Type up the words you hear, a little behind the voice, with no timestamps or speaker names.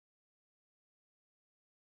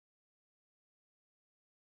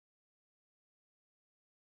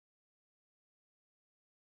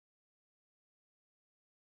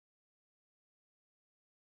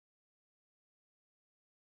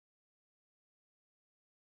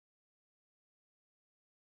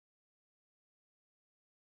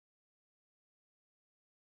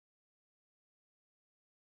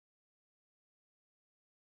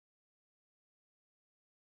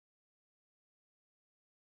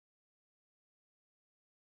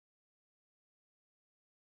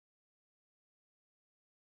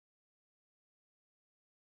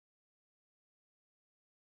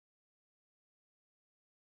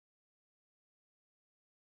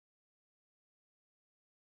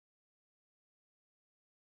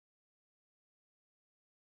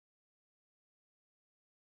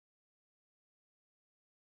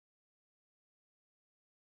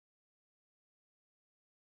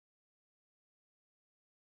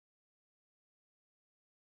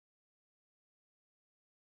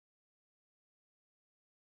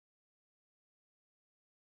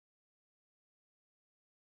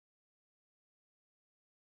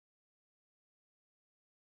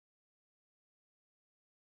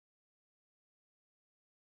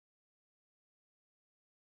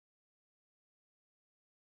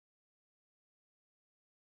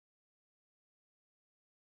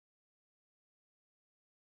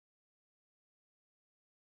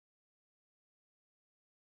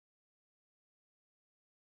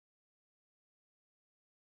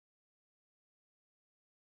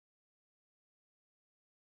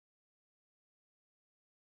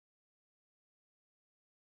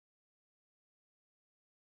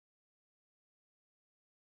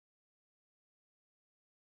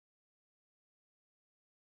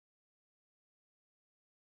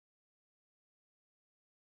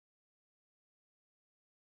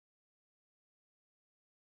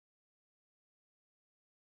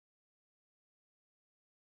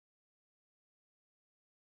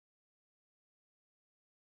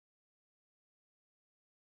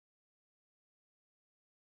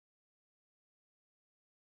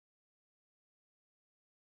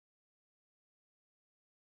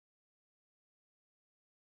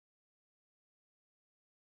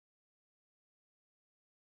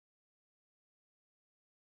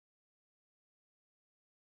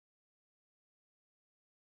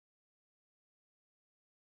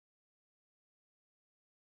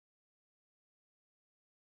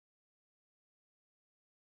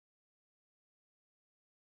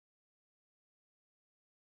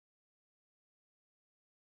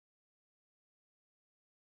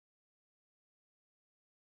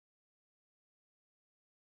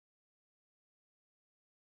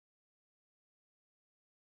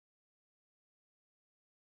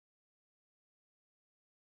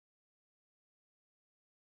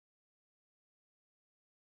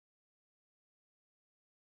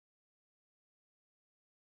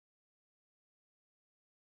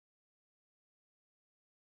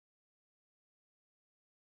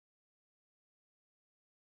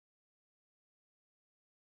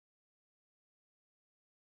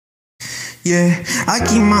Yeah, I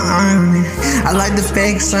keep my eye on it. I like the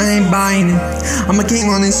fakes, I ain't buying it. I'm a king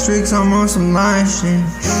on these streets, I'm on some lion shit.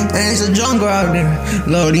 And it's a jungle out there.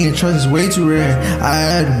 Loyalty and trust is way too rare. I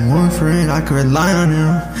had one friend, I could rely on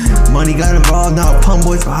him. Money got involved, now pump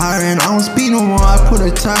boys for hiring. I don't speak no more, I put the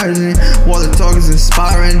tires in. While the talk is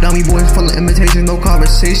inspiring. Dummy boys full of imitation, no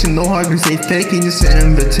conversation. No hard to say faking, just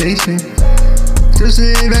an invitation. Just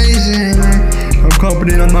an invasion. I'm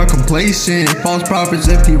confident, I'm not complacent. False prophets,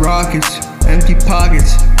 empty rockets, empty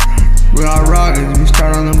pockets. We all rockets, we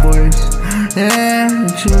start on them boys. Yeah,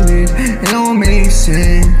 the truth is, it don't make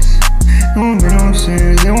sense. It don't make no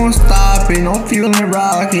sense. They won't stop it, no fueling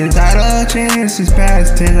rockets. Out of chance, it's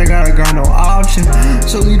past tense. I got no option.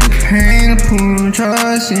 So leave the pain to prove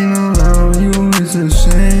trust. You know, around you, it's the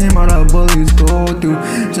same. All the bullies go through.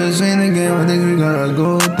 Just ain't a game, I think we gotta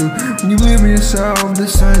go through. When you believe in yourself, the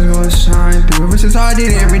sun's gonna shine through. Ever since I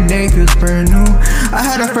did it, every day feels brand new. I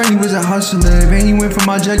had a friend, he was a hustler. And he went for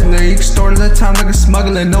my jugular. He extorted at times like a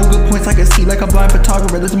smuggler. No good points, I can see like a blind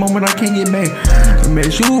photographer. There's a moment I can't get made. I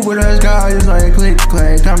made shoot with us guys. It's like click,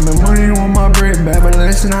 clack. Time and money, want my bread back. But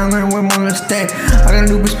listen, I learned with my mistake. I got a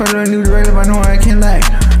new perspective, a new directive. I know I can't lack.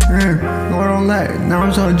 No, I don't lack. Now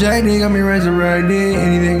I'm so jacked, they got me resurrected.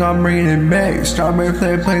 Anything, I'm bringing it back. Strawberry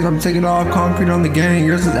flavor planes, I'm taking off concrete on the gang.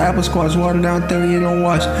 Yours is apple squash, water down 30, you don't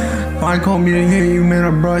watch. Fine, call me to hear you, man,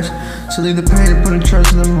 I brush. So leave the pain and put a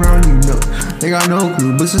trust in them around you. No, they got no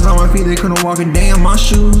clue. Blisters on my feet, they couldn't walk a day in my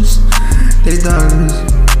shoes. They thought it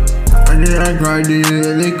was. I did act right,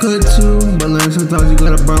 they could too. But learn sometimes you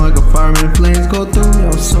gotta burn like a fireman. Flames go through,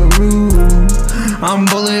 yo, so rude. I'm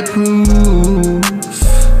bulletproof.